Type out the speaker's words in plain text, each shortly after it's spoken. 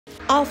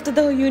After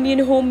the Union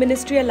Home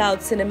Ministry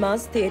allowed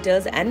cinemas,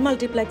 theatres and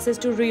multiplexes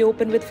to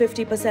reopen with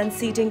 50%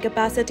 seating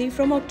capacity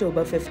from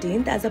October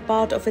 15th as a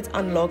part of its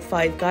Unlock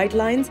 5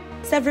 guidelines,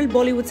 several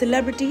Bollywood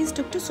celebrities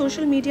took to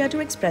social media to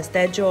express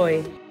their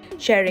joy.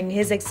 Sharing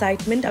his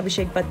excitement,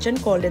 Abhishek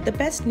Bachchan called it the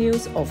best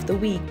news of the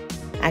week.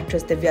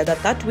 Actress Divya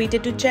Datta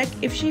tweeted to check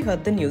if she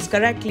heard the news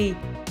correctly.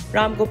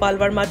 Ram Gopal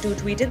Verma too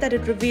tweeted that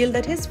it revealed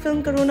that his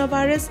film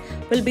Coronavirus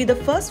will be the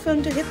first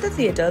film to hit the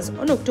theatres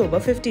on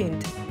October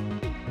 15th.